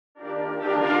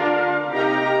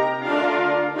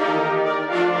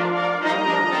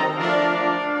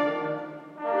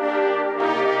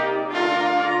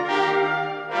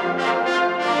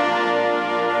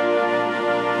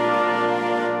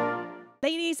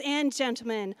Ladies and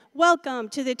gentlemen, welcome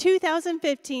to the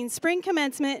 2015 Spring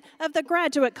Commencement of the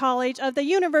Graduate College of the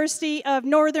University of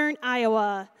Northern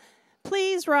Iowa.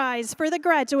 Please rise for the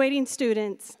graduating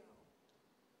students.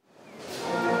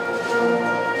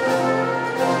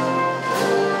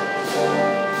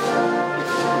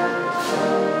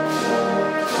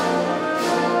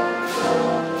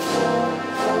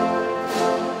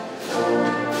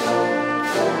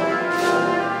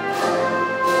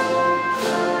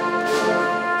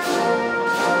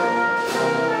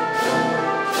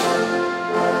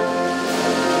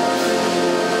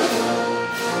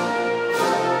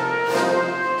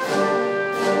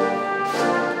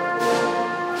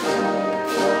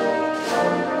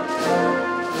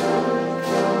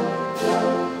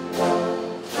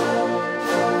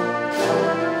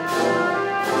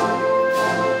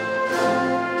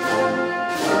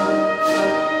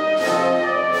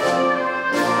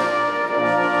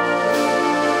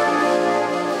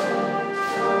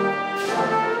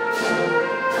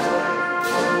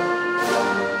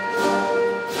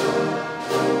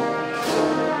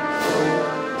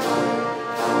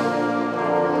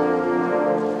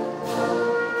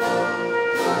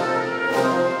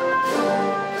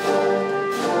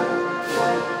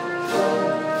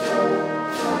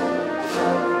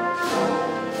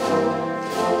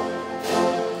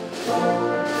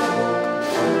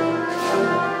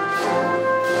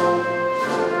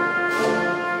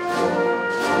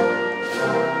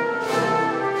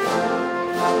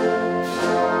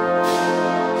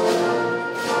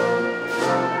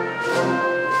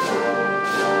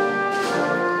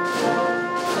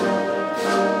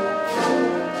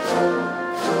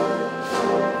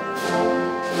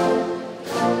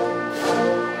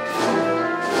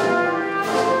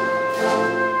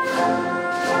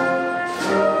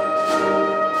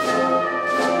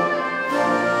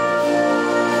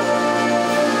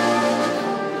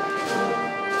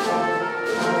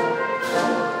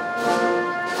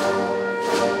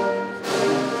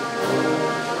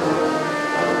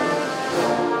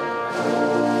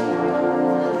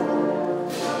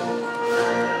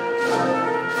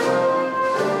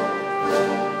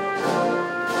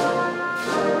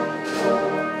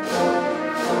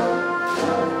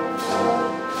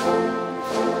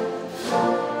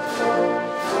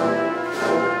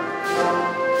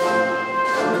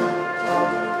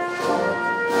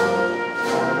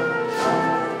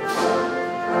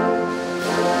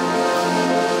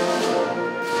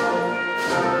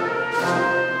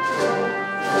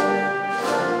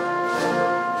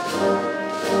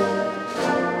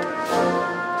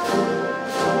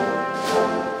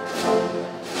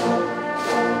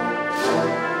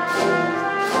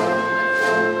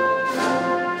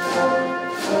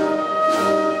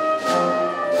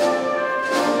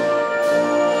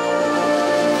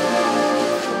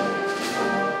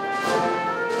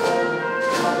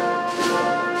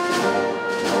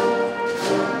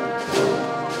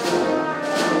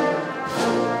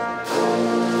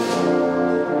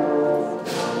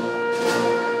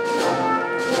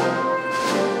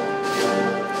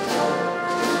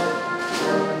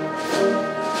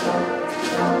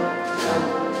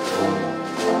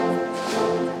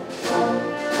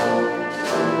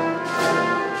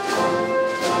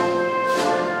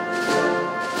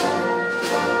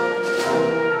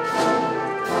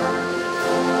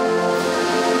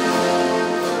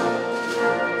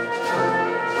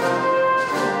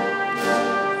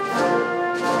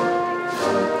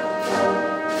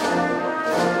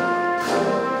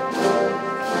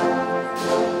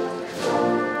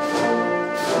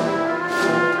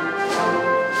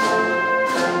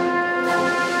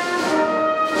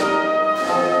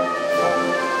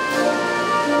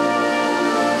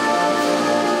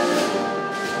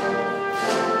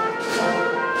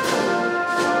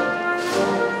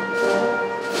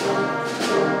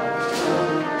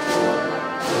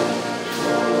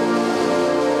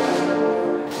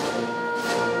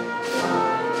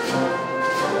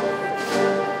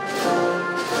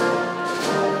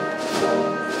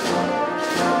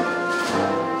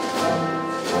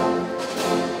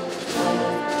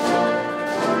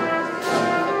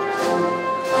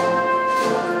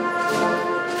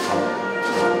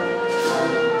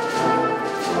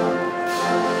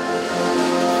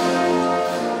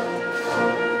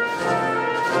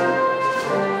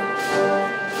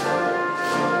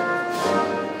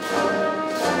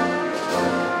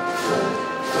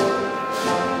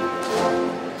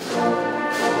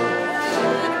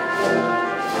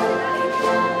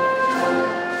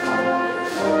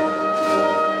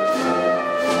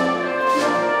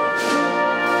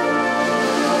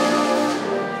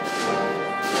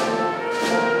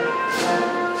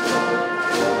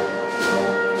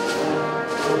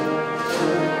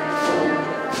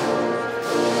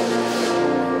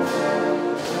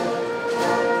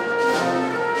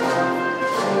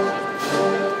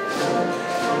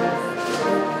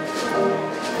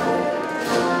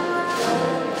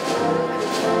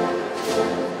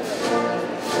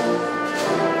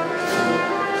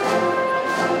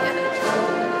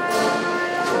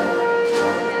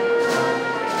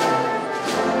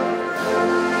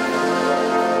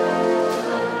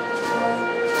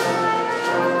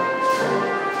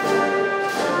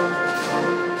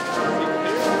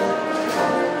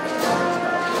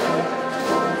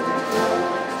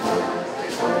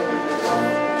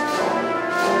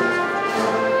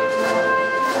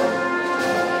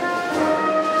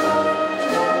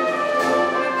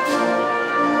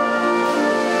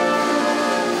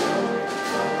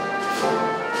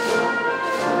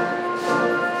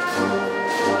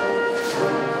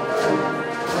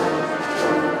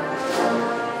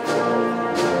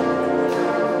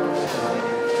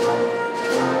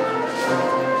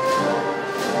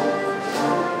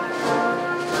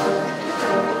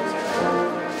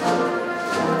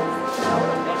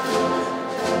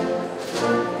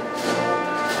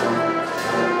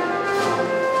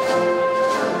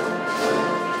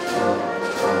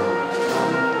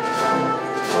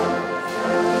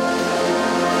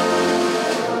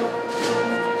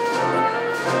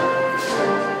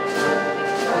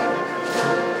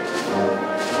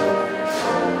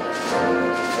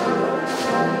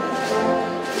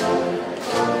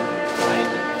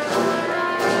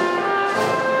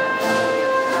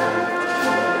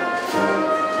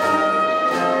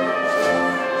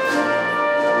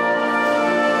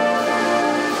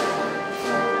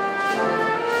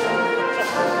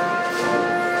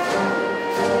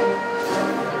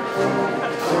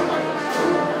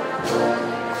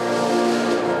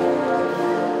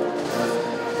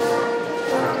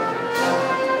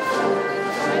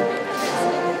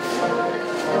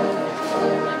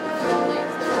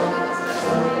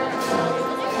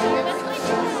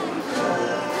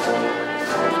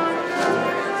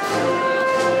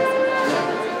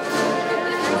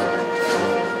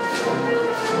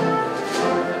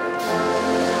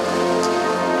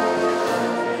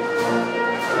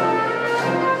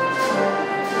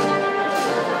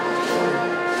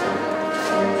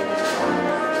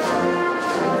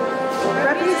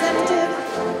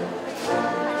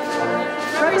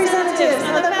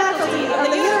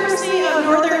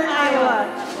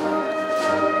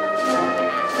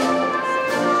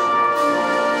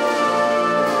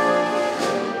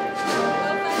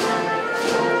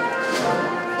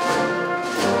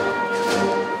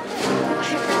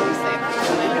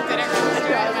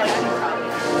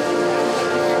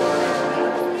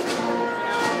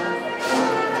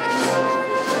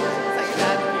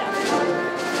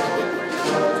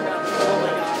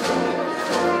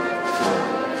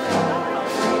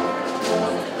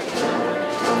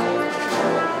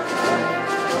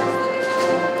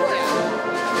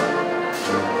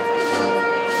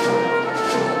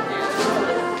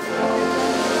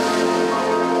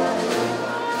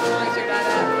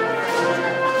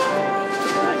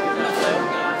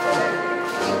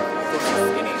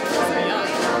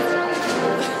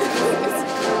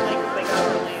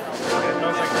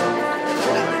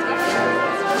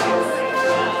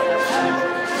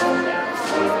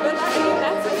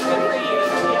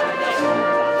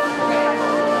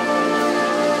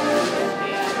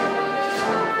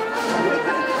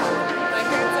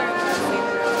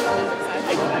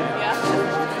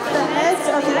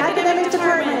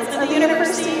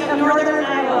 Northern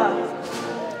Iowa.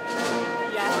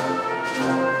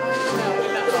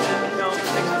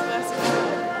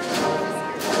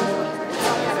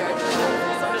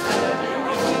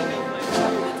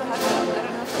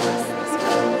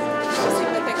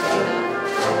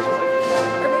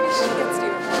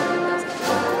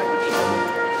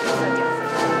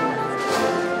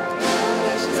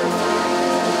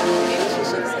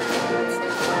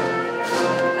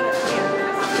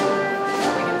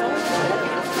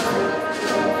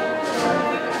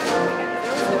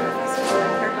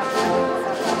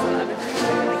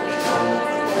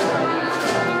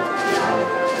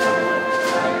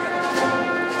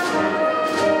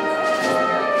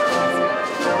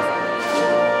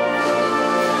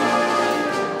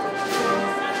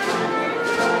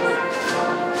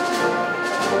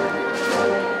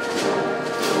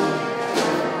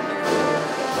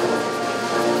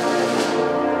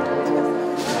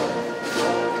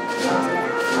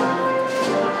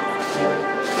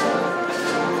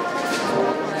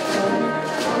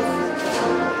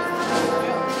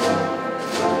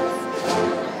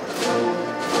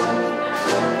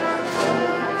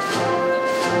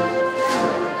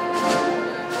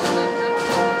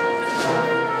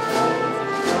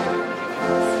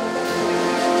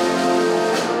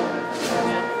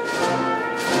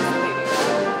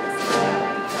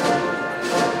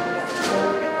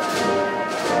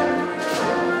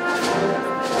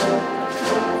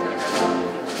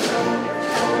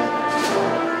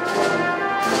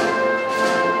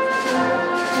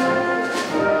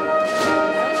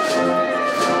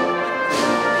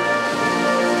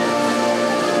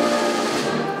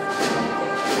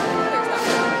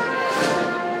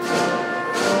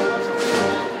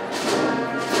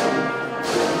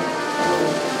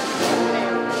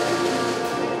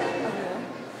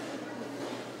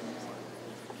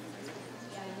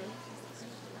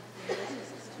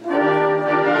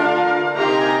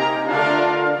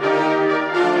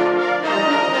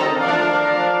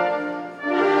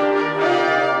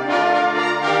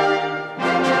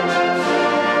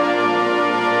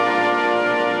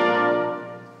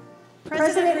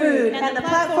 And the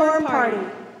Platform Party.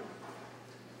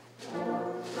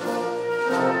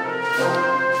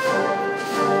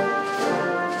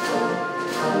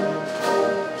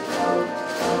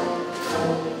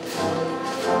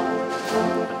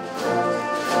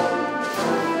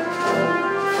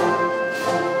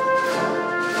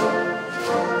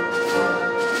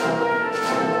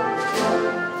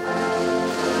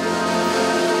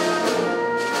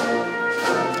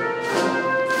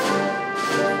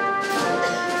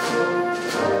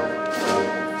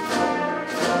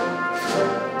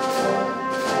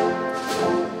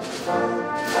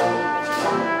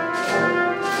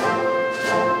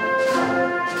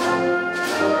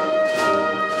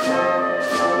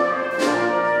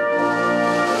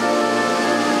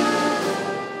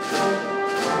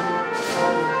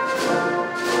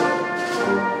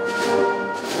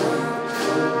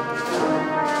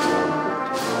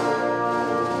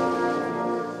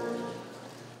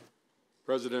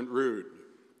 President Rude,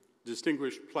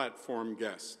 distinguished platform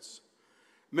guests,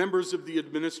 members of the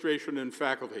administration and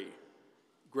faculty,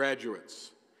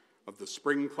 graduates of the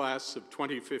spring class of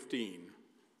 2015,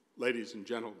 ladies and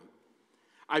gentlemen,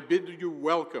 I bid you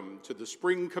welcome to the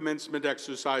spring commencement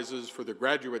exercises for the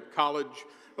Graduate College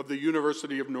of the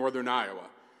University of Northern Iowa,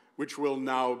 which will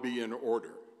now be in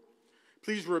order.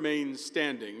 Please remain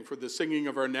standing for the singing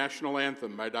of our national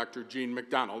anthem by Dr. Jean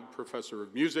McDonald, Professor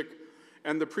of Music,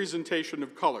 and the presentation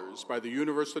of colors by the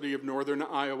University of Northern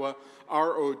Iowa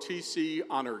ROTC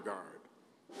Honor Guard.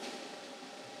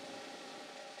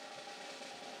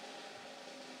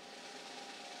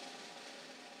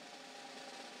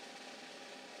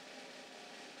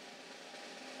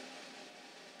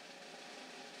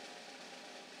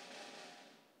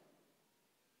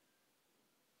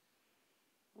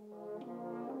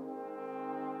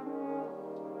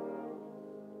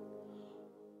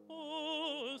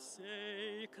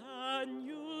 Say, can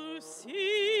you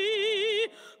see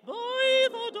by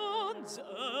the dawn's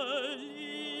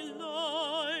early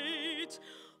light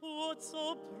what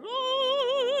so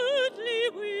proudly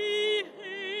we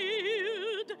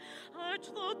hailed at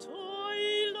the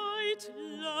twilight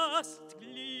last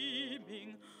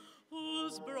gleaming,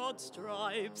 whose broad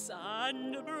stripes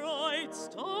and bright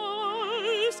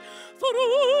stars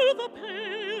through the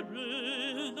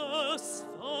perilous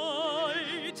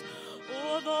fight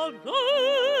o'er the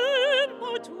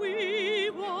rampart we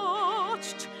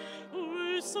watched,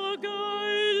 were so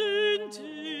gallantly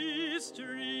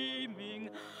streaming,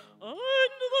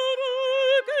 and the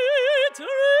rugged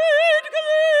red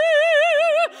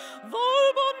glare, the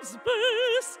bombs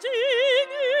bursting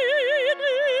in,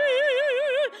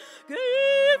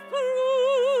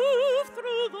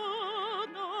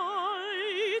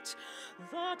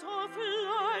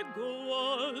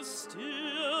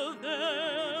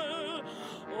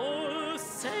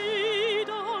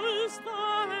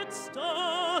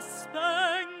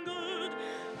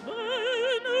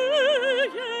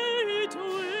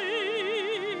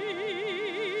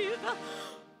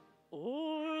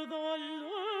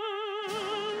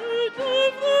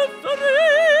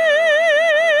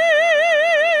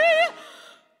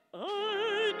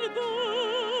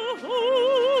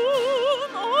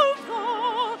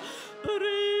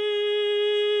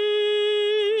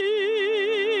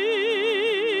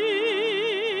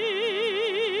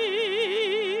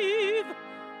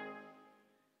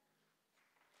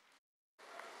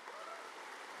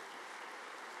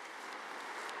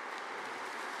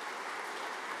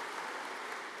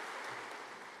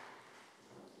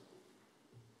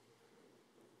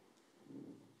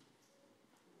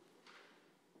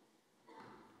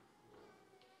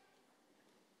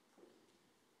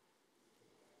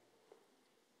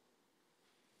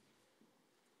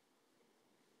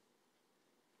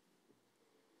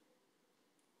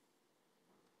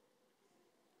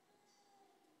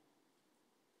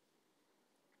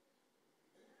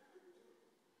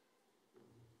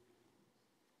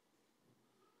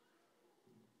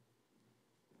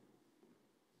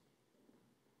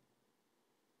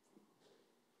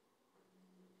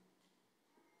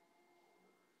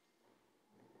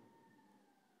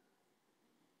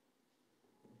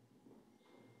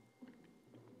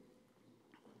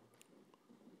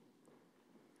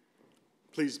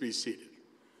 Please be seated.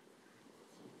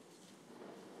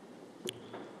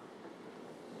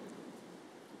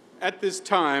 At this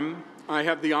time, I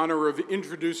have the honor of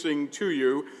introducing to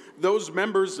you those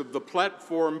members of the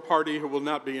platform party who will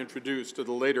not be introduced at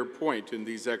a later point in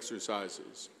these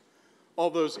exercises. All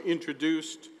those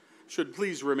introduced should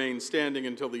please remain standing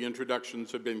until the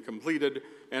introductions have been completed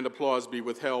and applause be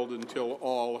withheld until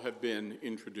all have been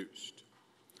introduced.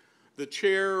 The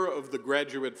chair of the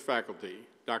graduate faculty,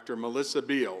 Dr. Melissa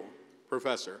Beal,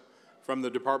 professor from the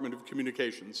Department of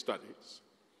Communication Studies.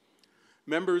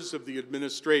 Members of the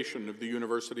administration of the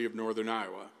University of Northern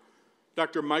Iowa,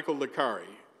 Dr. Michael Licari,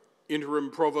 interim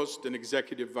provost and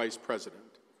executive vice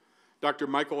president. Dr.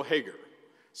 Michael Hager,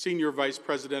 senior vice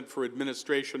president for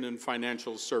administration and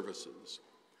financial services.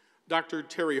 Dr.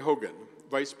 Terry Hogan,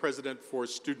 vice president for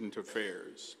student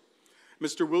affairs.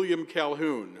 Mr. William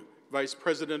Calhoun, vice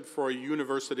president for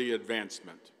university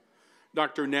advancement.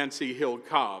 Dr. Nancy Hill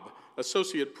Cobb,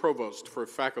 associate provost for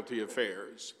faculty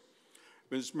affairs.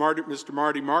 Mr.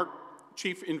 Marty Mark,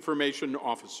 chief information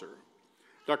officer.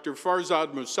 Dr.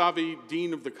 Farzad Mousavi,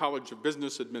 dean of the College of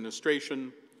Business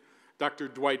Administration. Dr.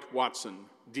 Dwight Watson,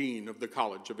 dean of the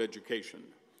College of Education.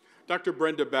 Dr.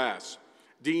 Brenda Bass,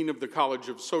 dean of the College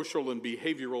of Social and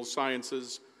Behavioral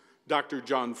Sciences. Dr.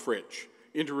 John Fritsch,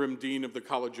 interim dean of the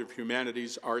College of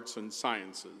Humanities, Arts, and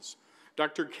Sciences.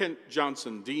 Dr. Kent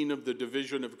Johnson, dean of the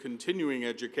Division of Continuing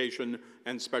Education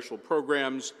and Special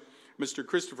Programs. Mr.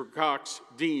 Christopher Cox,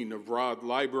 dean of Rodd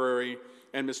Library,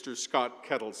 and Mr. Scott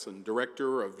Kettleson,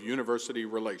 director of university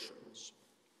relations.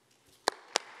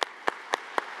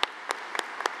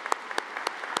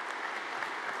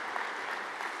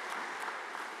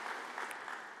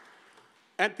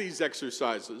 At these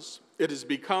exercises, it has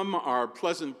become our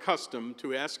pleasant custom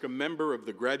to ask a member of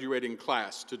the graduating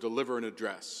class to deliver an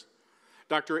address.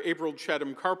 Dr. April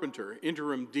Chatham Carpenter,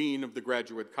 interim dean of the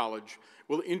Graduate College,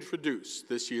 will introduce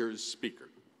this year's speaker.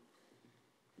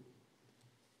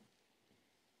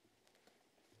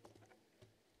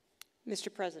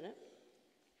 Mr. President,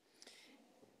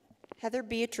 Heather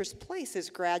Beatrice Place is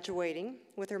graduating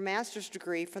with her master's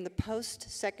degree from the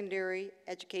Post-Secondary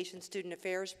Education Student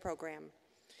Affairs program.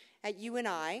 At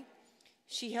UNI,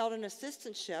 she held an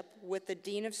assistantship with the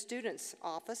Dean of Students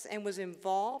office and was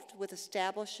involved with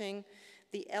establishing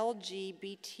the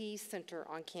LGBT Center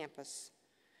on campus.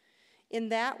 In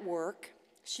that work,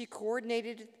 she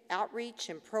coordinated outreach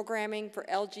and programming for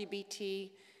LGBT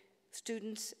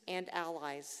students and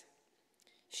allies.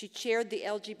 She chaired the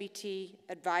LGBT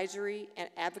Advisory and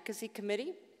Advocacy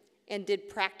Committee and did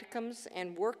practicums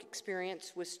and work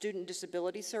experience with Student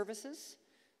Disability Services,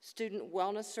 Student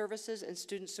Wellness Services, and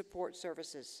Student Support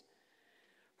Services.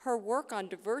 Her work on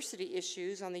diversity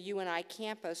issues on the UNI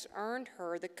campus earned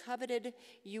her the coveted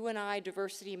UNI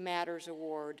Diversity Matters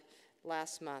Award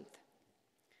last month.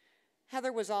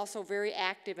 Heather was also very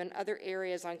active in other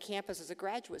areas on campus as a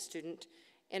graduate student.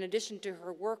 In addition to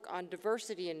her work on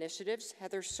diversity initiatives,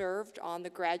 Heather served on the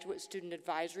Graduate Student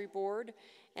Advisory Board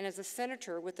and as a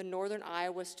senator with the Northern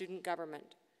Iowa Student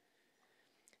Government.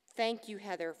 Thank you,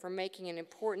 Heather, for making an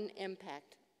important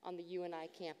impact on the UNI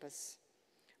campus.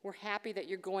 We're happy that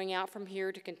you're going out from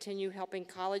here to continue helping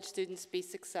college students be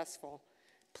successful.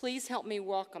 Please help me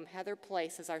welcome Heather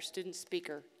Place as our student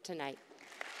speaker tonight.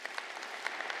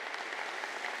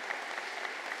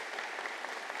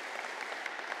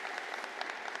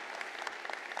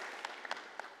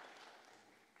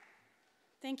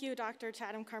 Thank you, Dr.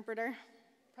 Chatham Carpenter,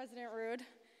 President Rude,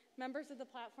 members of the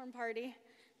Platform Party,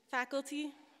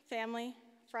 faculty, family,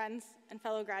 friends, and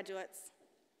fellow graduates.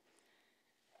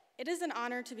 It is an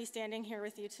honor to be standing here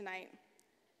with you tonight.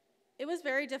 It was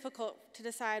very difficult to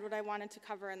decide what I wanted to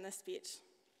cover in this speech.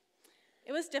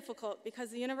 It was difficult because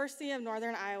the University of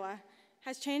Northern Iowa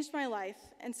has changed my life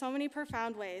in so many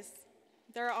profound ways.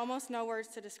 There are almost no words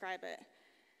to describe it.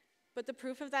 But the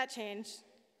proof of that change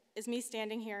is me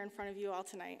standing here in front of you all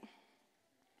tonight.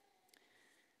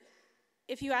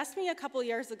 If you asked me a couple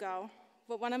years ago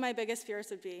what one of my biggest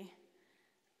fears would be,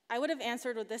 I would have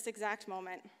answered with this exact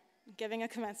moment, giving a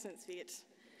commencement speech.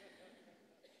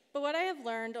 But what I have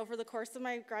learned over the course of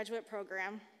my graduate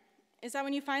program is that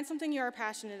when you find something you are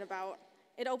passionate about,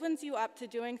 it opens you up to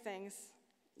doing things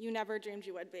you never dreamed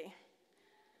you would be.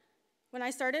 When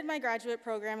I started my graduate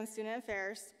program in student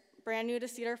affairs, brand new to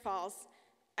Cedar Falls,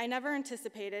 I never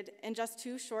anticipated in just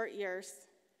 2 short years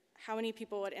how many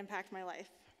people would impact my life.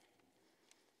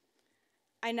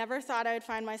 I never thought I would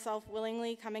find myself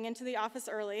willingly coming into the office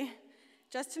early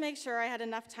just to make sure I had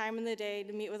enough time in the day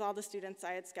to meet with all the students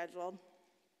I had scheduled.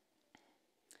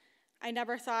 I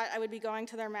never thought I would be going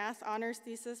to their math honors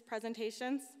thesis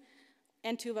presentations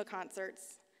and tuba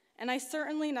concerts, And I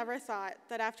certainly never thought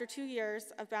that after 2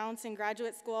 years of balancing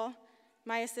graduate school,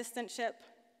 my assistantship,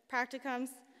 practicums,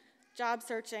 job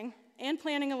searching, and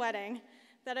planning a wedding,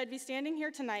 that I'd be standing here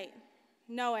tonight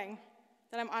knowing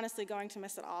that I'm honestly going to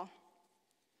miss it all.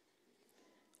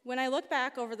 When I look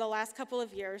back over the last couple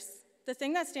of years, the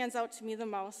thing that stands out to me the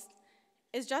most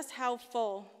is just how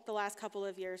full the last couple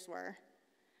of years were.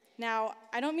 Now,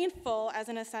 I don't mean full as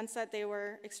in a sense that they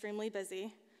were extremely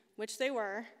busy, which they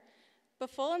were, but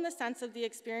full in the sense of the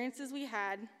experiences we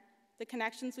had, the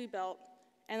connections we built,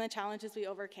 and the challenges we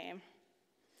overcame.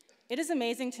 It is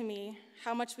amazing to me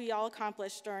how much we all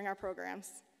accomplished during our programs.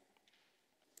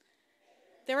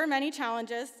 There were many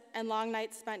challenges and long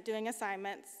nights spent doing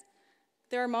assignments.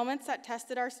 There were moments that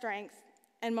tested our strength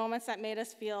and moments that made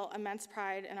us feel immense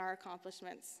pride in our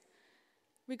accomplishments.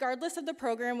 Regardless of the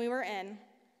program we were in,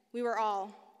 we were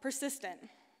all persistent,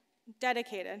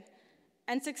 dedicated,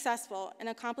 and successful in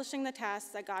accomplishing the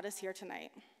tasks that got us here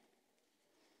tonight.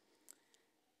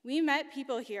 We met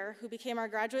people here who became our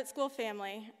graduate school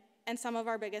family and some of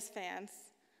our biggest fans.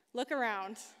 Look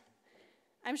around.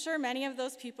 I'm sure many of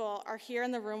those people are here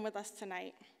in the room with us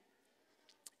tonight.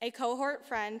 A cohort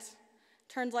friend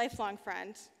turned lifelong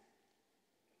friend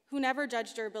who never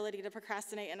judged your ability to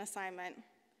procrastinate an assignment.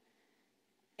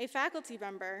 A faculty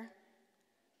member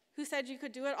who said you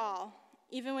could do it all,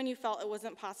 even when you felt it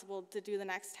wasn't possible to do the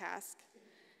next task.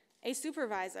 A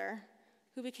supervisor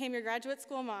who became your graduate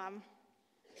school mom.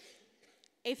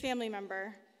 A family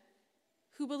member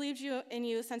who believed in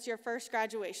you since your first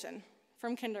graduation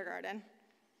from kindergarten.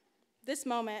 This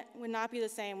moment would not be the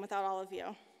same without all of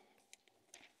you.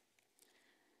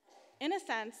 In a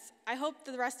sense, I hope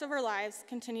the rest of our lives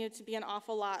continue to be an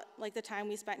awful lot like the time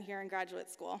we spent here in graduate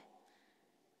school.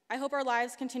 I hope our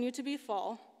lives continue to be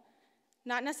full,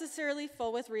 not necessarily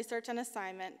full with research and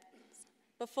assignments,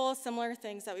 but full of similar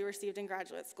things that we received in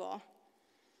graduate school.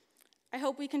 I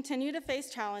hope we continue to face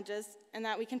challenges and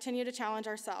that we continue to challenge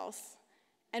ourselves.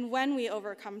 And when we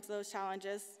overcome those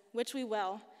challenges, which we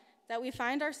will, that we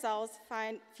find ourselves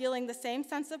feeling the same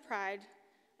sense of pride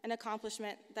and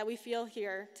accomplishment that we feel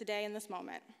here today in this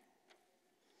moment.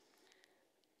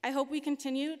 I hope we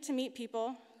continue to meet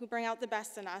people who bring out the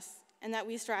best in us and that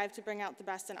we strive to bring out the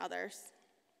best in others.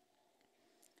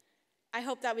 I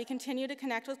hope that we continue to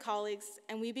connect with colleagues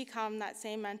and we become that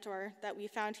same mentor that we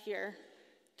found here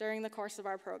during the course of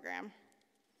our program.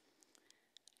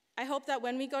 I hope that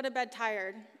when we go to bed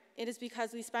tired, it is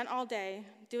because we spent all day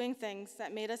doing things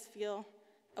that made us feel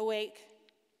awake,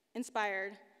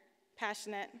 inspired,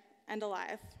 passionate, and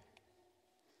alive.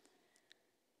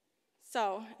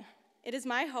 So, it is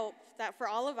my hope that for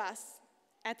all of us,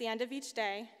 at the end of each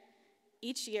day,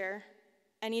 each year,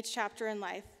 and each chapter in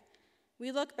life,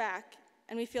 we look back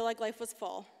and we feel like life was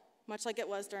full, much like it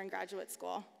was during graduate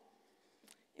school.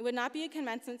 It would not be a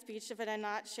commencement speech if I did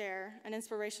not share an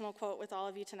inspirational quote with all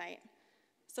of you tonight.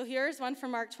 So here is one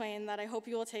from Mark Twain that I hope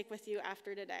you will take with you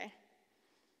after today.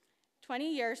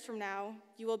 20 years from now,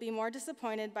 you will be more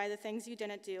disappointed by the things you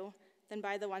didn't do than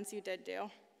by the ones you did do.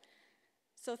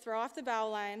 So throw off the bow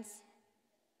lines,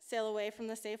 sail away from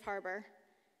the safe harbor,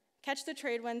 catch the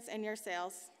trade winds in your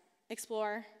sails,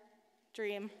 explore,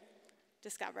 dream,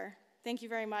 discover. Thank you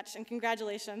very much, and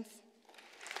congratulations.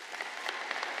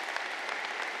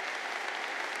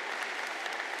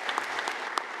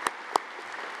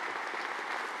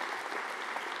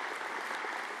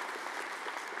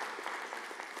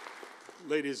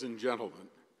 Ladies and gentlemen,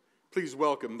 please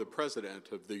welcome the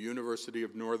President of the University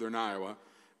of Northern Iowa,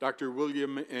 Dr.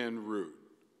 William N. Rood.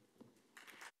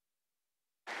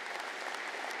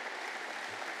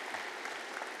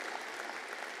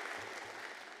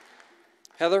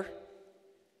 Heather,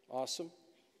 awesome.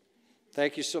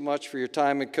 Thank you so much for your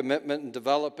time and commitment in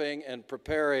developing and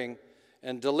preparing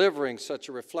and delivering such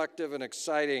a reflective and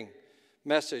exciting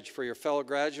message for your fellow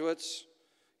graduates,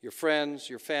 your friends,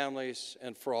 your families,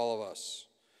 and for all of us.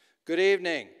 Good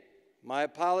evening. My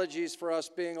apologies for us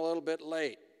being a little bit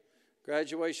late.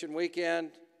 Graduation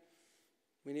weekend,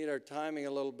 we need our timing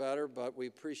a little better, but we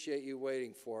appreciate you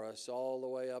waiting for us all the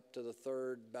way up to the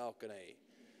third balcony.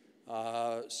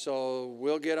 So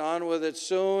we'll get on with it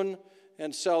soon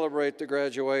and celebrate the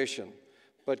graduation.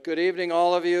 But good evening,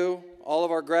 all of you, all of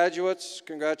our graduates,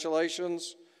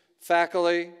 congratulations,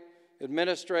 faculty,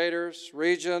 administrators,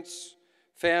 regents,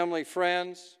 family,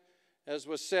 friends. As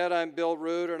was said, I'm Bill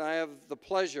Rood, and I have the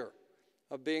pleasure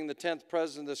of being the 10th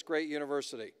president of this great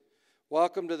university.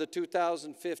 Welcome to the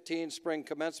 2015 Spring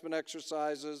Commencement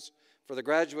Exercises for the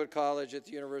Graduate College at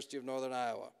the University of Northern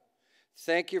Iowa.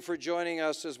 Thank you for joining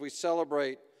us as we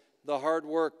celebrate the hard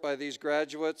work by these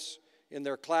graduates in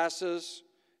their classes,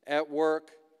 at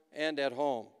work, and at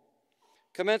home.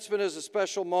 Commencement is a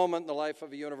special moment in the life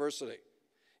of a university.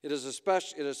 It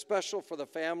is special for the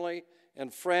family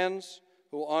and friends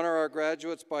who honor our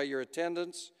graduates by your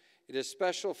attendance. It is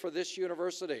special for this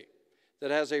university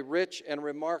that has a rich and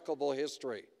remarkable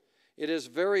history. It is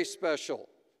very special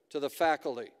to the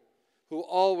faculty who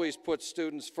always put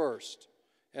students first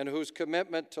and whose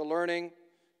commitment to learning,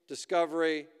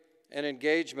 discovery, and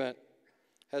engagement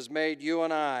has made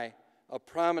UNI a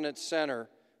prominent center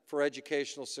for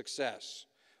educational success.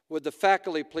 Would the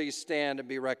faculty please stand and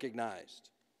be recognized?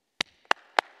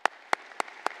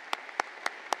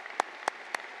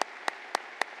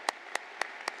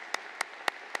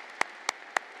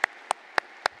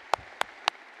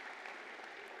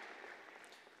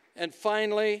 And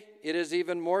finally, it is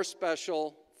even more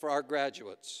special for our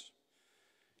graduates.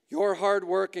 Your hard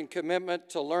work and commitment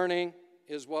to learning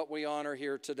is what we honor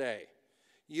here today.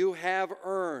 You have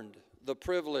earned the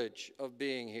privilege of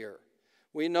being here.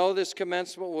 We know this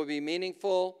commencement will be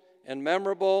meaningful and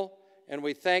memorable, and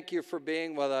we thank you for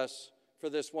being with us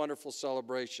for this wonderful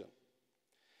celebration.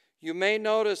 You may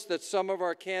notice that some of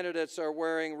our candidates are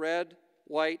wearing red,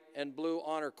 white, and blue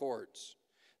honor cords.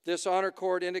 This honor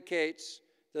cord indicates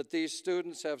that these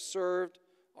students have served,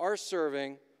 are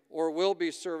serving, or will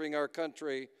be serving our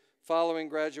country following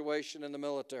graduation in the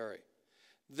military.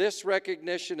 This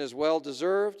recognition is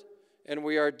well-deserved, and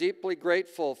we are deeply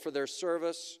grateful for their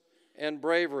service and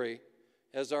bravery,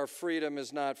 as our freedom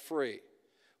is not free.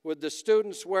 Would the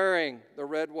students wearing the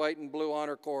red, white, and blue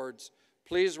honor cords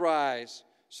please rise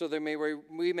so that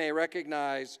we may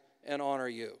recognize and honor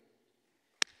you.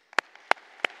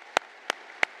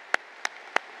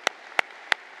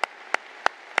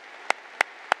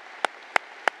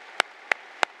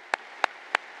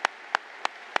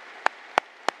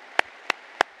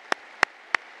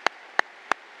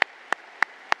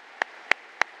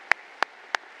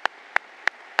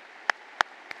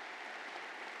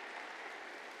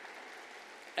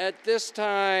 At this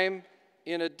time,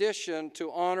 in addition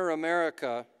to Honor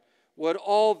America, would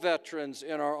all veterans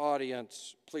in our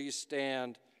audience please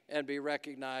stand and be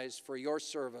recognized for your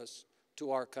service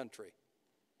to our country?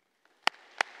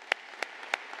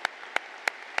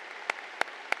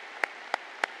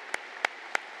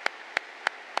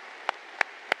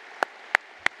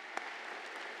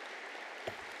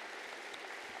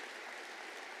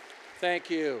 Thank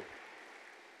you.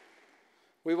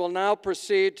 We will now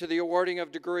proceed to the awarding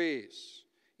of degrees.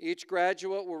 Each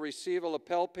graduate will receive a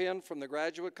lapel pin from the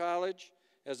Graduate College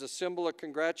as a symbol of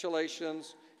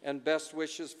congratulations and best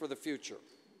wishes for the future.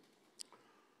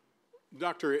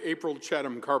 Dr. April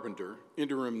Chatham Carpenter,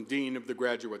 Interim Dean of the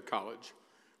Graduate College,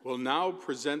 will now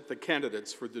present the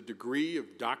candidates for the degree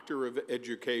of Doctor of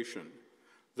Education.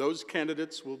 Those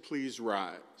candidates will please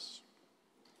rise.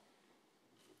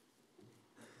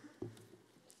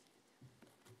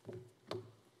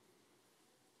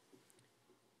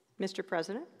 Mr.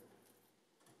 President,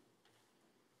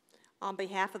 on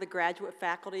behalf of the graduate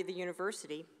faculty of the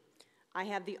university, I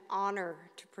have the honor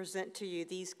to present to you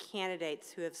these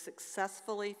candidates who have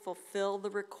successfully fulfilled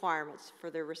the requirements for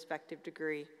their respective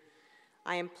degree.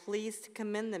 I am pleased to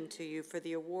commend them to you for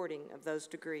the awarding of those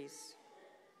degrees.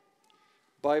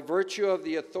 By virtue of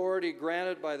the authority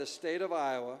granted by the state of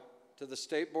Iowa to the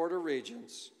State Board of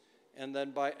Regents,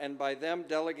 and by them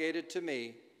delegated to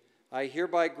me, I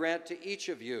hereby grant to each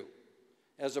of you,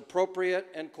 as appropriate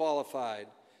and qualified,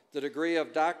 the degree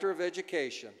of Doctor of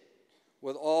Education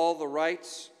with all the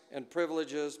rights and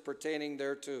privileges pertaining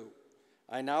thereto.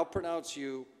 I now pronounce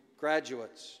you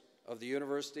graduates of the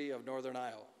University of Northern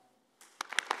Iowa.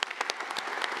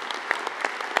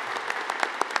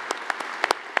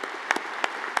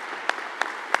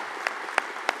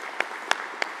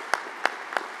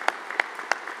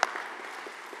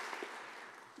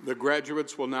 The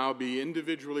graduates will now be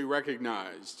individually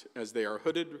recognized as they are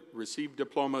hooded, receive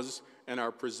diplomas, and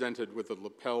are presented with a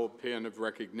lapel pin of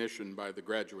recognition by the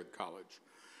Graduate College.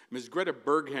 Ms. Greta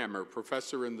Berghammer,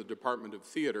 professor in the Department of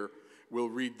Theater, will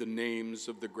read the names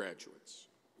of the graduates.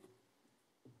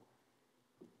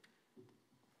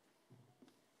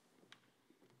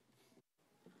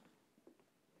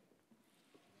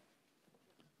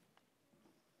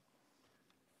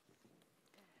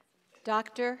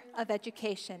 Doctor of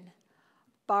Education,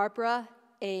 Barbara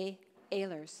A.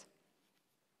 Ehlers.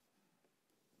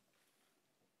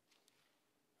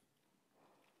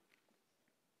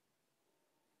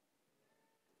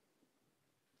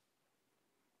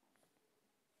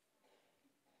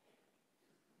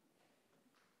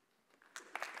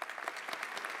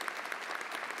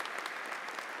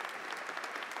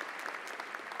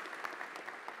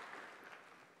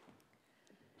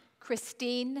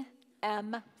 Christine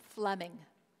M. Fleming.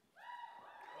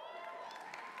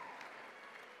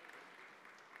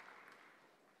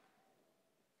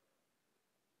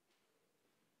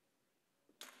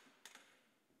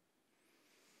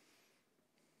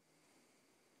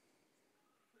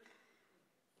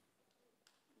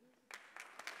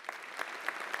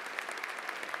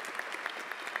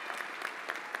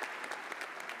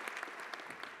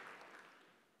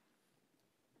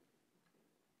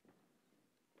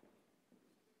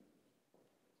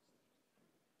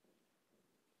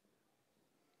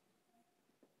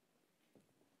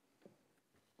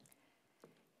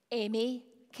 Amy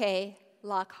K.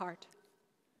 Lockhart.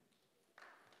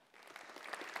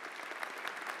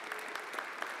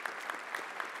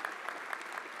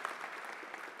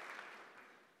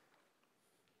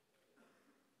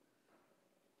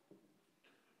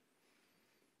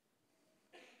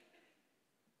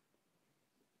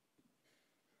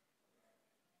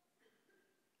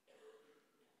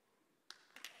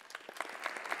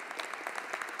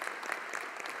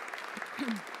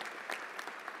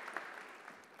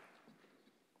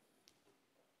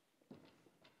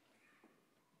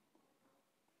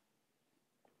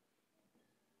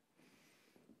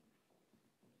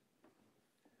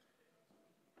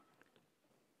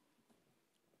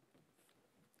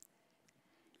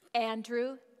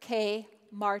 Andrew K.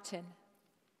 Martin.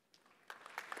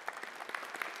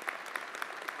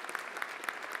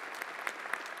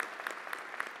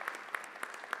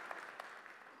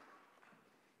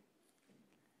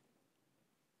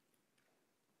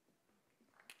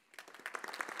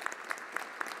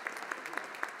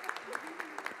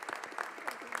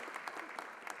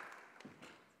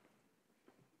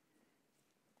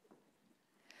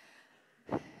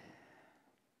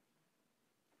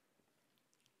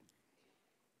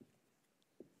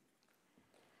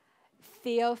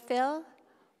 Theophil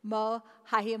Mo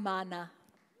Hahimana.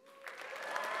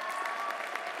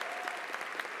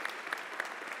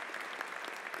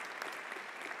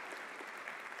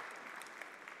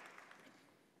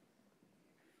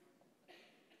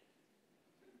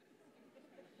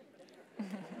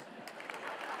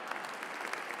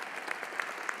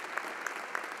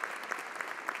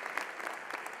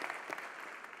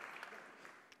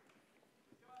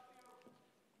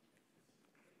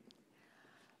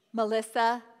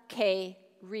 Melissa K.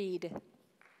 Reed.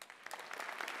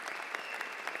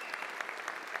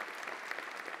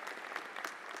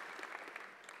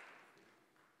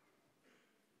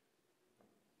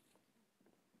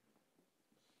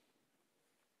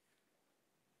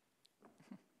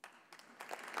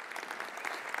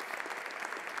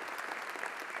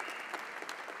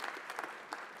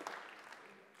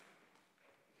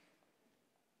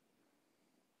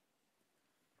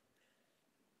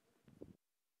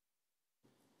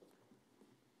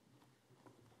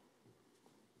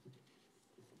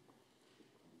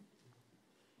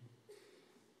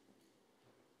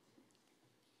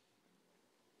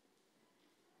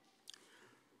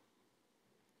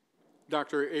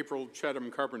 Dr. April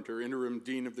Chatham Carpenter, Interim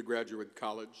Dean of the Graduate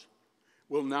College,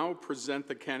 will now present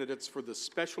the candidates for the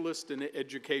Specialist in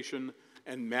Education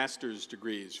and Master's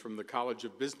degrees from the College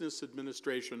of Business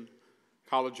Administration,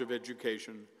 College of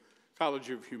Education, College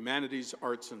of Humanities,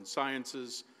 Arts and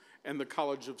Sciences, and the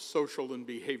College of Social and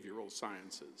Behavioral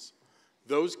Sciences.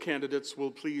 Those candidates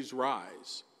will please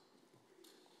rise.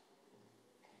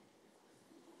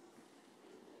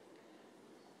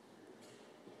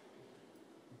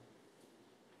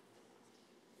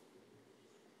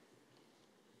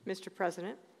 Mr.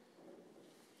 President,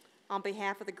 on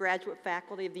behalf of the graduate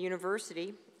faculty of the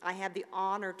university, I have the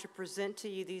honor to present to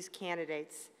you these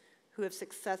candidates who have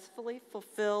successfully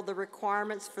fulfilled the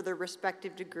requirements for their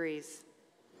respective degrees.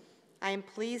 I am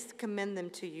pleased to commend them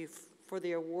to you for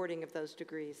the awarding of those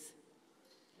degrees.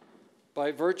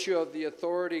 By virtue of the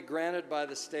authority granted by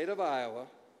the state of Iowa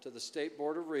to the State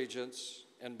Board of Regents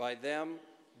and by them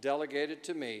delegated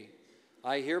to me,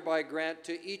 I hereby grant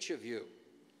to each of you,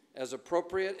 as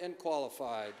appropriate and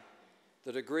qualified,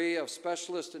 the degree of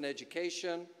Specialist in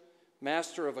Education,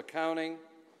 Master of Accounting,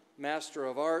 Master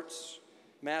of Arts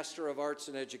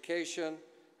in Education,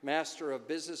 Master of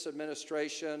Business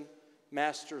Administration,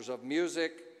 Masters of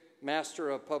Music, Master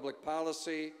of Public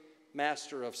Policy,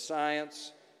 Master of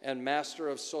Science, and Master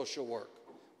of Social Work,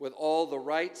 with all the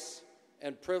rights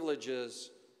and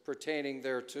privileges pertaining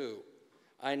thereto.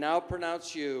 I now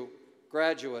pronounce you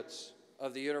graduates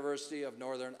of the University of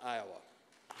Northern Iowa.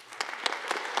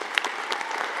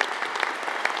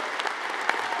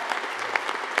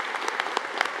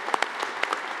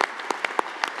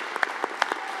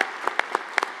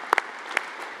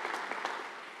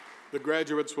 The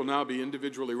graduates will now be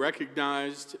individually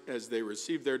recognized as they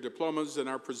receive their diplomas and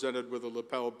are presented with a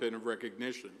lapel pin of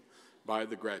recognition by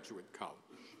the Graduate College.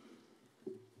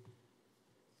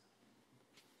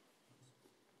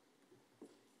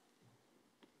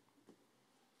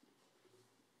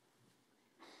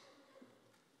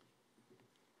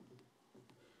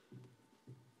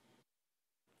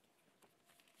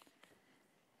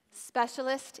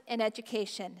 Specialist in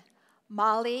Education,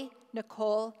 Molly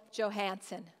Nicole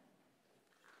Johansson.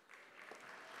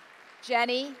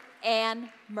 Jenny Ann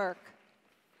Merck.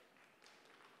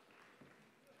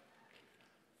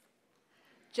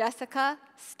 Jessica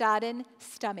Stodden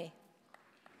Stummy.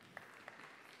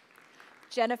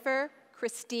 Jennifer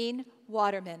Christine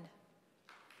Waterman.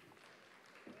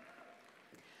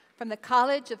 From the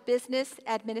College of Business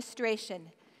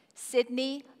Administration,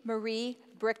 Sydney Marie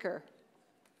Bricker.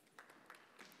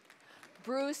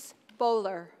 Bruce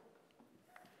Bowler.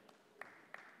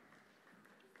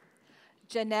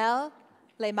 Janelle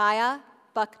Lemaya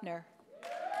Buckner.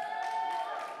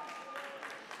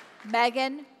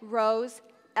 Megan Rose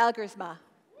Elgersma.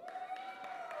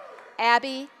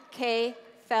 Abby K.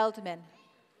 Feldman.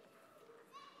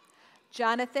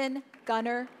 Jonathan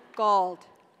Gunnar Gauld.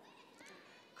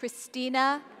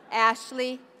 Christina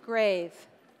Ashley Grave.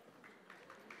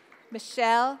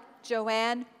 Michelle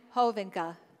Joanne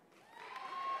Hovinga.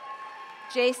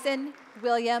 Jason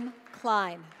William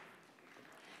Klein.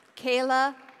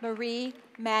 Kayla Marie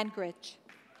Mangrich.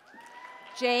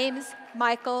 James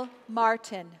Michael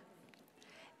Martin.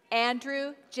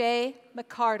 Andrew J.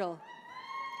 McCardle.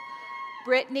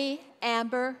 Brittany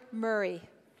Amber Murray.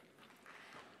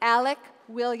 Alec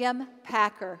William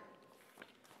Packer.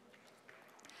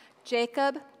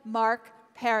 Jacob Mark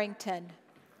Parrington.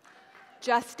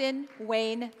 Justin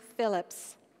Wayne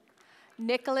Phillips.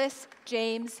 Nicholas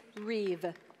James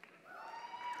Reeve.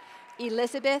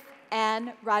 Elizabeth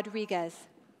Ann Rodriguez.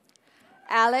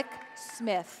 Alec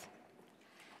Smith.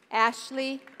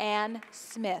 Ashley Ann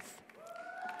Smith.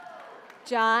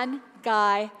 John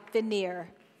Guy Veneer.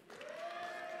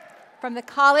 From the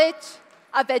College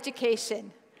of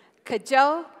Education,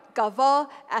 Kajo Gavo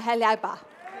Ahelaba.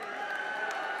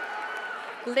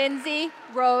 Lindsay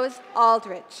Rose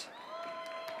Aldrich.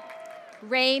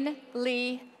 Rain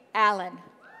Lee Allen.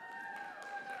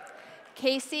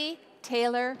 Casey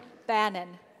Taylor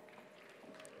Bannon.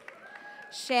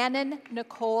 Shannon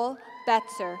Nicole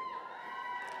Betzer.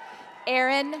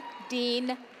 Aaron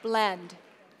Dean Blend.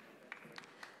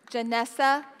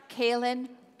 Janessa Kaylin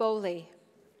Bowley.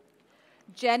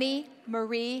 Jenny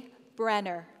Marie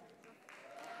Brenner.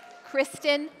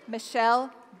 Kristen Michelle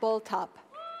Boltop.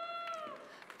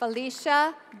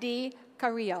 Felicia D.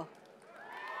 Carrillo.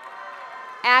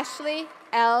 Ashley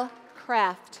L.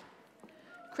 Kraft.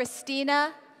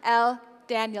 Christina L.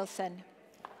 Danielson.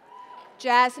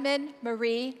 Jasmine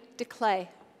Marie DeClay.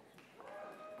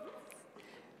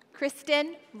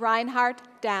 Kristen Reinhardt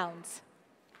Downs.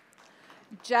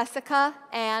 Jessica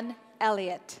Ann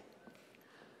Elliott.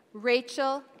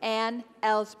 Rachel Ann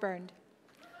Ellsburn.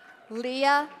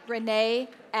 Leah Renee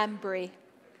Embry.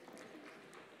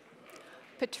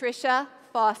 Patricia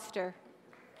Foster.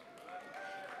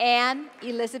 Anne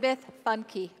Elizabeth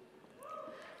Funke.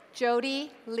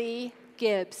 Jody Lee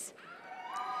Gibbs.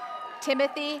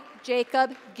 Timothy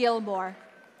Jacob Gilmore.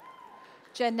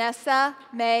 Janessa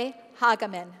May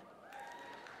Hageman.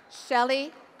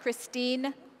 Shelley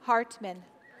Christine Hartman.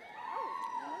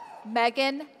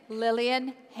 Megan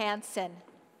Lillian Hansen.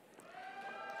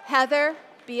 Heather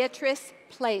Beatrice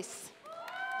Place.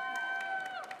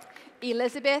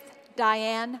 Elizabeth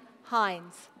Diane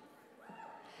Hines.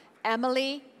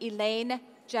 Emily Elaine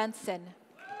Jensen.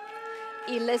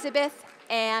 Elizabeth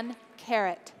Ann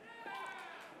Carrot.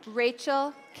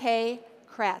 Rachel K.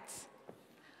 Kratz.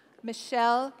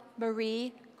 Michelle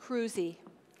Marie Cruzy.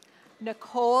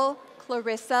 Nicole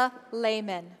Clarissa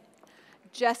Lehman.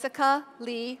 Jessica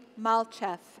Lee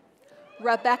Malcheff.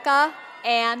 Rebecca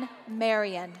Ann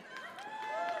Marion.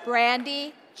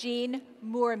 Brandy Jean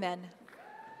Moorman.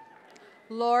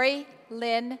 Lori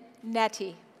Lynn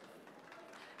Nettie.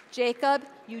 Jacob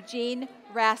Eugene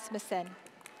Rasmussen.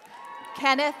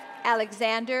 Kenneth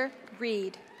Alexander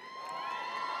Reed.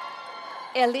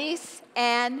 Elise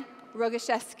Ann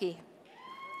Rogaszewski.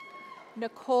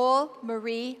 Nicole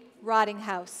Marie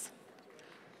Rottinghouse.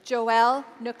 Joelle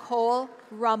Nicole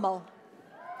Rummel.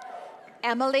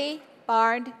 Emily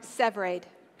Barnd Severade.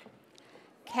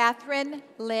 Catherine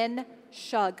Lynn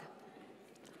Shug.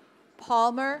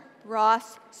 Palmer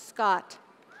Ross Scott.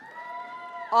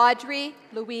 Audrey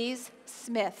Louise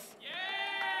Smith.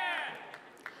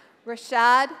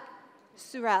 Rashad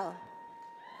Surel.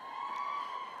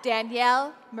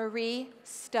 Danielle Marie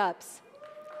Stubbs.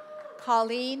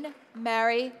 Colleen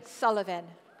Mary Sullivan.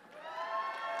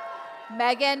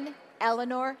 Megan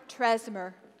Eleanor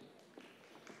Tresmer.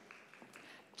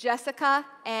 Jessica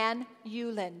Ann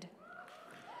Euland.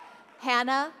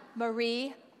 Hannah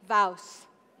Marie Vaus.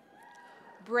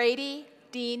 Brady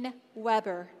Dean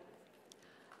Weber.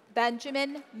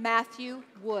 Benjamin Matthew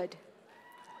Wood.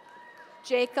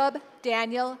 Jacob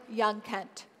Daniel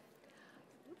Youngkent.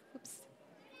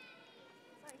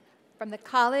 From the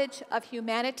College of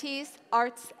Humanities,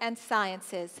 Arts, and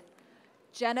Sciences,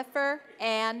 Jennifer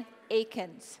Ann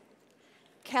Akins.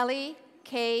 Kelly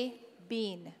K.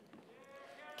 Bean.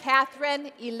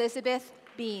 Catherine Elizabeth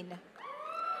Bean.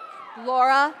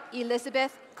 Laura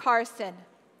Elizabeth Carson.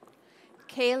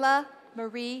 Kayla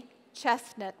Marie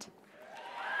Chestnut.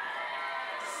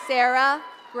 Sarah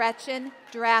Gretchen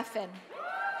Draffen.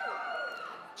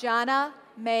 Jana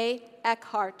May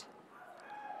Eckhart.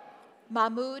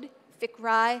 Mahmoud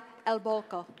Fikrai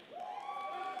Elbolko.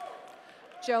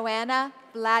 Joanna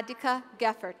Vladika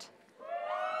Geffert.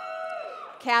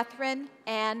 Catherine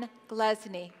Ann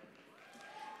Glesney.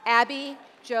 Abby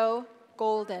Jo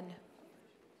Golden.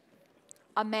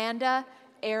 Amanda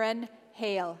Erin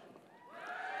Hale.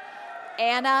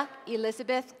 Anna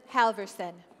Elizabeth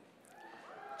Halverson.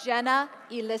 Jenna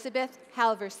Elizabeth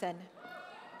Halverson.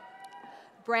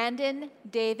 Brandon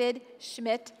David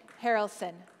Schmidt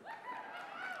Harrelson.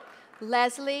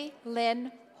 Leslie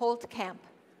Lynn Holtkamp.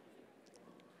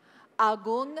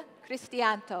 Agung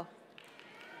Cristianto.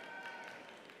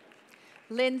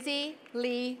 Lindsay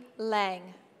Lee Lang.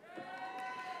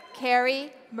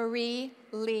 Carrie Marie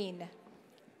Lean.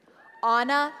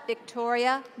 Anna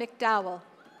Victoria McDowell.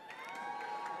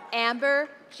 Amber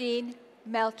Jean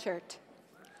Melchert.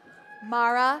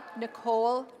 Mara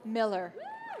Nicole Miller.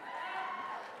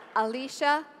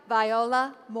 Alicia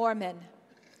Viola Mormon.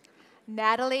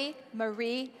 Natalie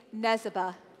Marie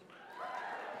Nezaba.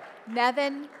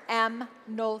 Nevin M.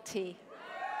 Nolte.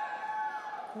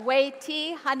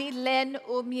 Waiti Hanilin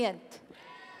Umient.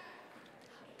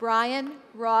 Brian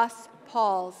Ross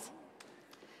Pauls.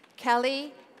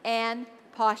 Kelly Ann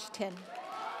Poshtin.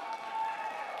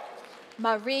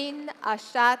 Marine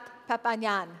Ashat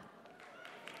Papanyan.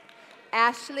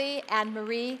 Ashley Ann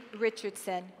Marie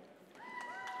Richardson.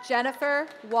 Jennifer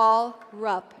Wall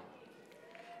Rupp.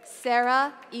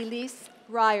 Sarah Elise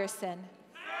Ryerson.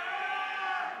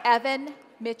 Evan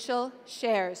Mitchell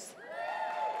Shares.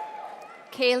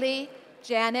 Kaylee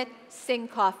Janet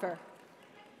Singkoffer.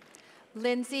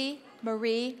 Lindsay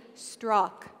Marie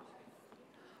Strock.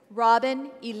 Robin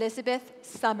Elizabeth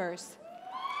Summers.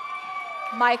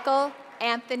 Michael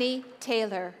Anthony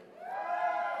Taylor.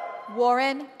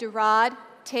 Warren Durad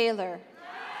Taylor.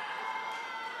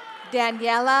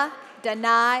 Daniela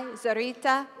Danai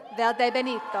Zorita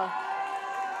Valdebenito.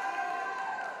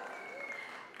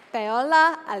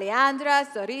 Paola Alejandra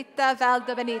Zorita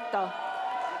Valdebenito.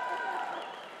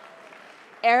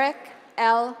 Eric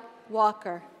L.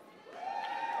 Walker.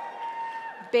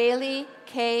 Bailey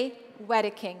K.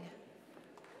 Wedeking.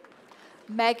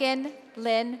 Megan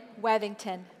Lynn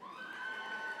Wethington.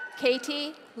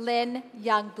 Katie Lynn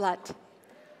Youngblood.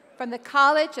 From the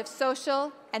College of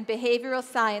Social and Behavioral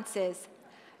Sciences,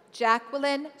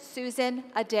 Jacqueline Susan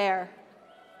Adair.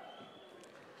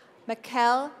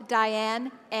 Mikkel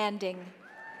Diane Anding.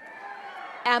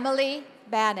 Emily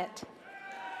Bannett.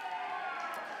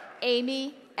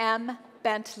 Amy M.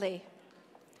 Bentley.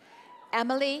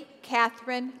 Emily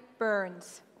Catherine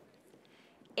Burns.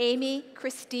 Amy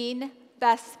Christine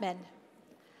Bessman.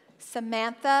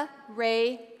 Samantha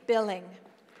Ray Billing.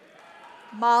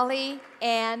 Molly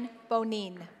Ann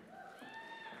Bonin.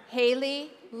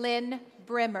 Haley Lynn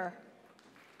Brimmer.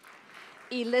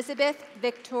 Elizabeth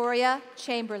Victoria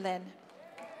Chamberlain.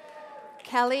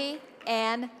 Kelly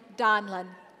Ann Donlan.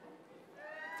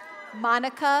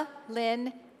 Monica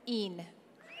Lynn Een.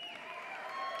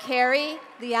 Carrie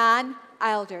Leon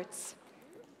Eilderts.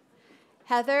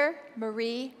 Heather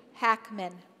Marie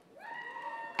Hackman.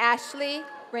 Ashley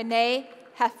Renee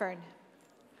Heffern.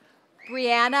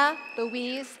 Brianna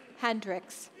Louise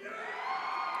Hendricks.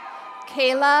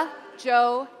 Kayla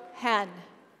Jo Hen.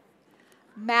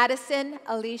 Madison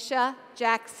Alicia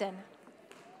Jackson.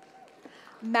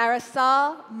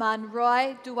 Marisol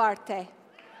Monroy Duarte.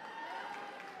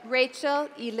 Rachel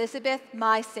Elizabeth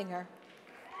Meisinger.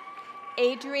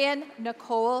 Adrian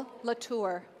Nicole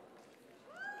Latour.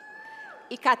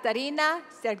 Ekaterina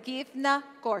Sergievna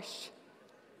Gorsh.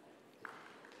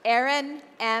 Erin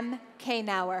M.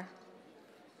 Kainauer.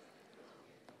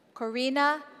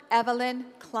 Corina Evelyn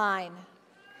Klein.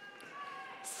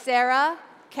 Sarah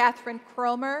Catherine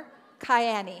Cromer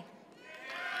Kayani.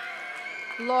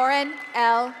 Lauren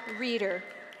L. Reeder.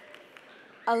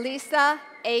 Elisa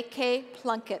A.K.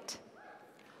 Plunkett.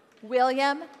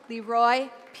 William Leroy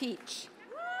Peach.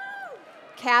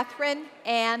 Catherine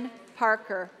Ann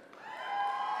Parker.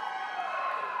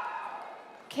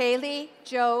 Kaylee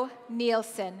Jo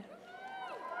Nielsen.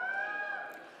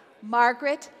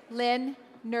 Margaret Lynn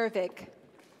Nervig.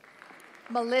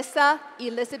 Melissa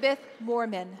Elizabeth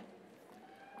Moorman.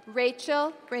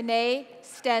 Rachel Renee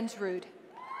Stensrud.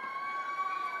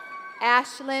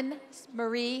 Ashlyn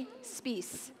Marie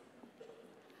Spees.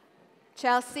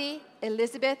 Chelsea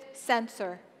Elizabeth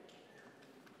Sensor.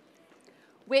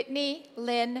 Whitney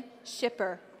Lynn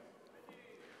Shipper.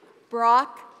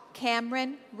 Brock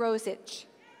Cameron Rosich.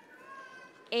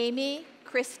 Amy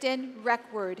Kristen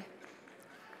Reckward.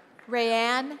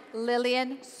 Rayanne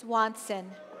Lillian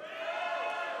Swanson.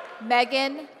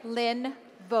 Megan Lynn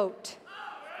Vogt.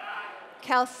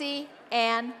 Kelsey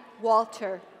Ann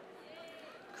Walter.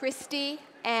 Christy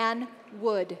Ann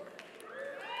Wood.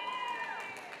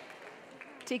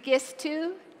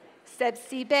 Tigistu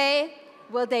Sebsibe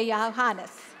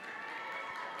Wilde-Johannes.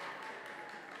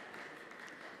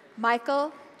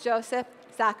 Michael Joseph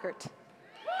Zackert.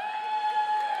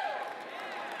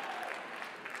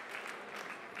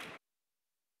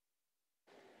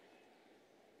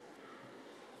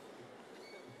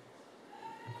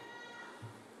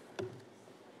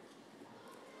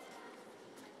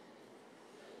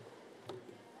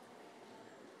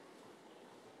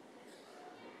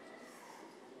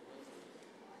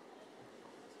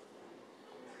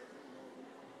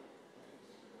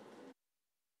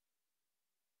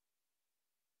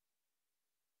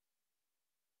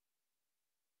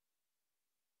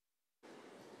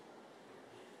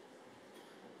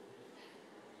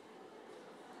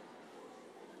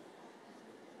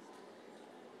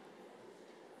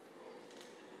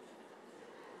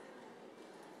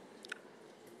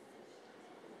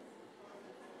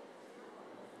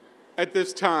 At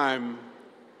this time,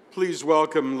 please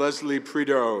welcome Leslie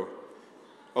Prideaux,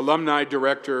 Alumni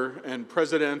Director and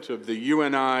President of the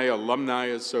UNI Alumni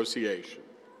Association.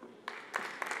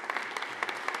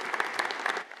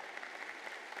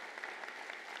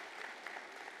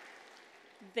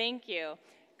 Thank you.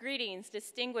 Greetings,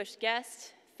 distinguished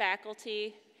guests,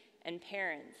 faculty, and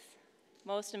parents.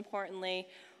 Most importantly,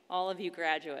 all of you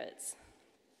graduates.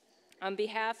 On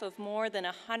behalf of more than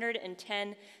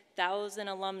 110,000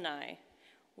 alumni,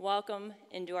 welcome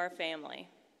into our family.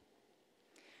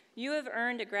 You have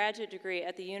earned a graduate degree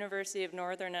at the University of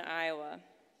Northern Iowa,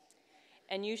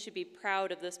 and you should be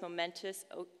proud of this momentous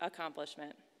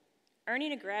accomplishment.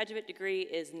 Earning a graduate degree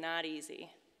is not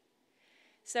easy.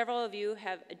 Several of you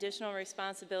have additional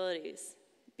responsibilities,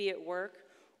 be it work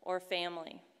or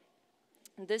family.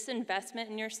 This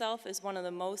investment in yourself is one of the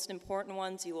most important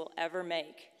ones you will ever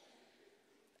make.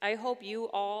 I hope you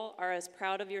all are as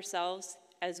proud of yourselves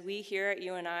as we here at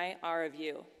UNI are of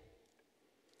you.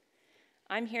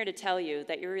 I'm here to tell you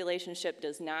that your relationship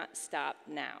does not stop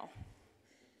now.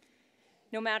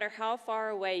 No matter how far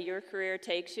away your career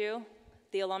takes you,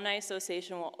 the Alumni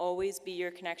Association will always be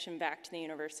your connection back to the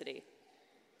university.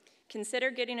 Consider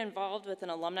getting involved with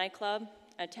an alumni club,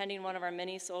 attending one of our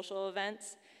many social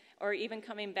events, or even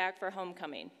coming back for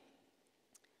homecoming.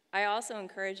 I also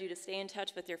encourage you to stay in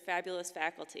touch with your fabulous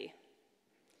faculty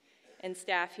and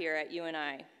staff here at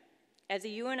UNI. As a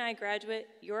UNI graduate,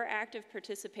 your active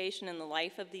participation in the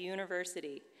life of the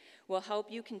university will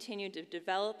help you continue to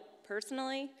develop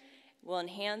personally, will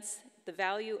enhance the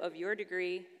value of your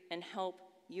degree, and help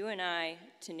UNI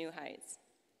to new heights.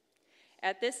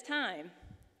 At this time,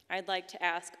 I'd like to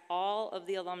ask all of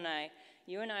the alumni,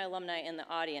 UNI alumni in the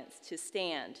audience, to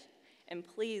stand and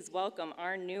please welcome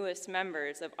our newest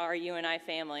members of our UNI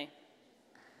family.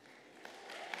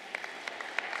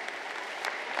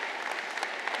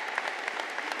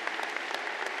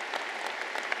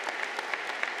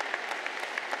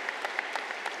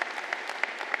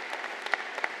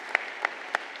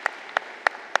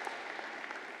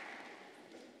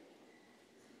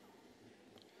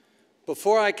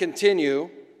 Before I continue,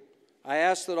 I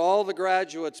ask that all the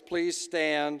graduates please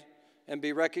stand and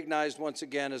be recognized once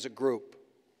again as a group.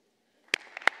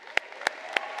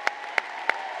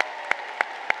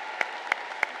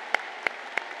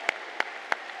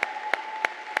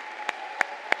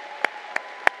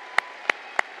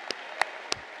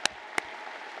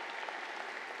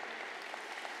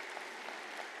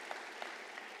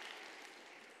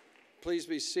 Please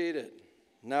be seated.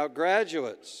 Now,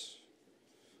 graduates,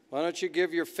 why don't you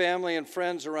give your family and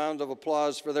friends a round of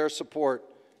applause for their support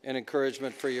and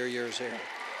encouragement for your years here.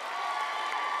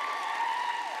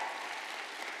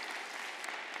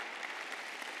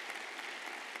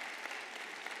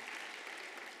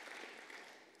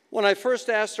 When I first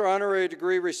asked our honorary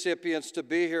degree recipients to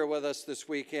be here with us this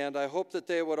weekend, I hoped that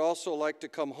they would also like to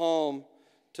come home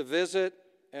to visit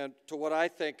and to what I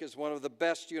think is one of the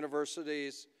best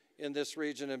universities in this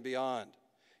region and beyond.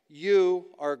 You,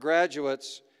 our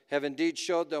graduates, have indeed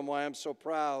showed them why I'm so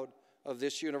proud of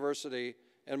this university,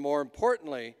 and more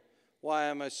importantly, why I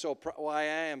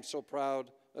am so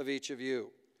proud of each of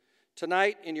you.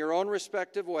 Tonight, in your own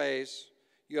respective ways,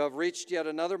 you have reached yet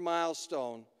another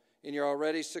milestone in your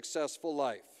already successful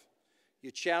life.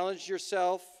 You challenged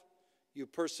yourself, you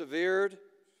persevered,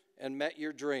 and met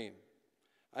your dream.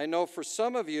 I know for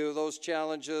some of you, those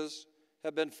challenges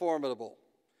have been formidable,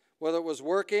 whether it was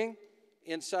working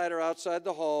inside or outside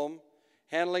the home,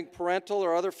 handling parental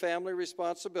or other family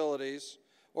responsibilities,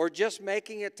 or just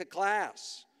making it to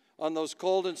class on those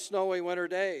cold and snowy winter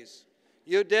days.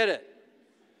 You did it.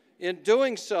 In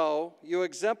doing so, you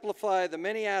exemplify the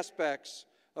many aspects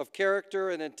of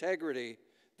character and integrity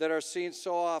that are seen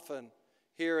so often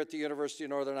here at the University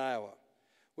of Northern Iowa.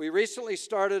 We recently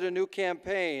started a new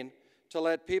campaign to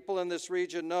let people in this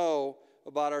region know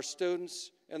about our students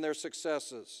and their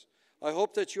successes. I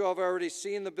hope that you have already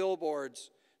seen the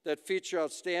billboards that feature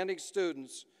outstanding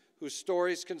students whose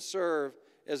stories can serve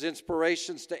as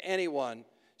inspirations to anyone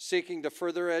seeking to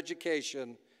further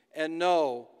education and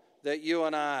know that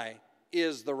UNI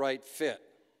is the right fit.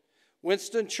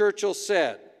 Winston Churchill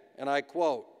said, and I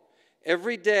quote,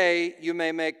 "Every day you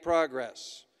may make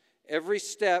progress. Every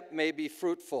step may be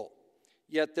fruitful,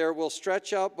 yet there will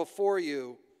stretch out before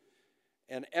you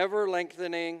an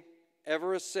ever-lengthening,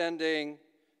 ever-ascending,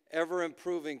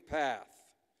 ever-improving path.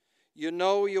 You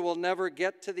know you will never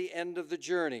get to the end of the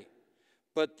journey,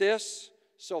 but this,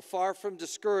 so far from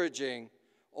discouraging,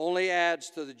 only adds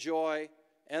to the joy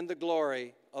and the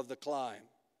glory of the climb."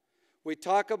 We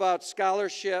talk about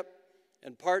scholarship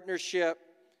and partnership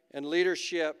and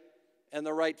leadership and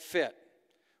the right fit.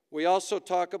 We also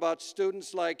talk about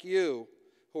students like you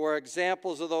who are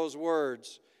examples of those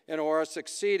words and who are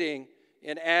succeeding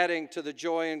in adding to the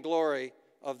joy and glory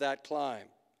of that climb.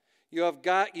 You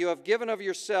have given of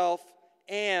yourself,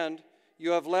 and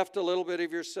you have left a little bit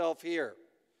of yourself here.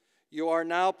 You are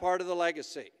now part of the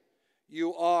legacy.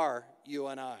 You are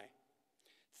UNI.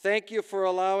 Thank you for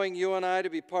allowing UNI to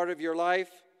be part of your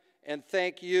life, and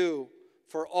thank you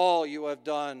for all you have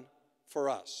done for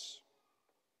us.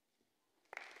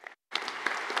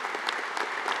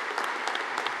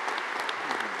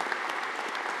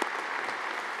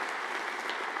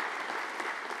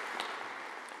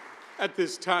 At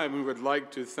this time, we would like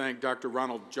to thank Dr.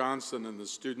 Ronald Johnson and the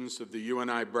students of the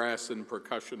UNI Brass and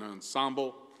Percussion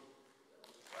Ensemble.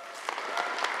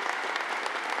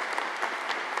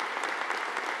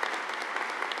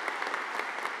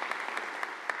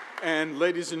 And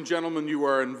ladies and gentlemen, you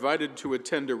are invited to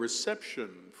attend a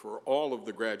reception for all of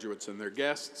the graduates and their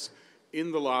guests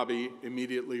in the lobby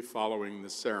immediately following the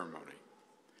ceremony.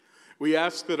 We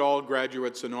ask that all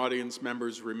graduates and audience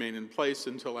members remain in place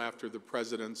until after the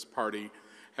President's Party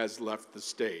has left the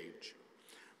stage.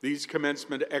 These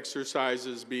commencement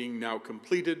exercises being now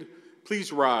completed,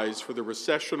 please rise for the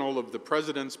recessional of the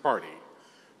President's Party.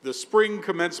 The spring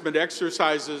commencement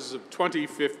exercises of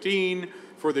 2015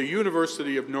 for the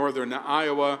University of Northern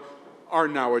Iowa are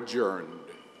now adjourned.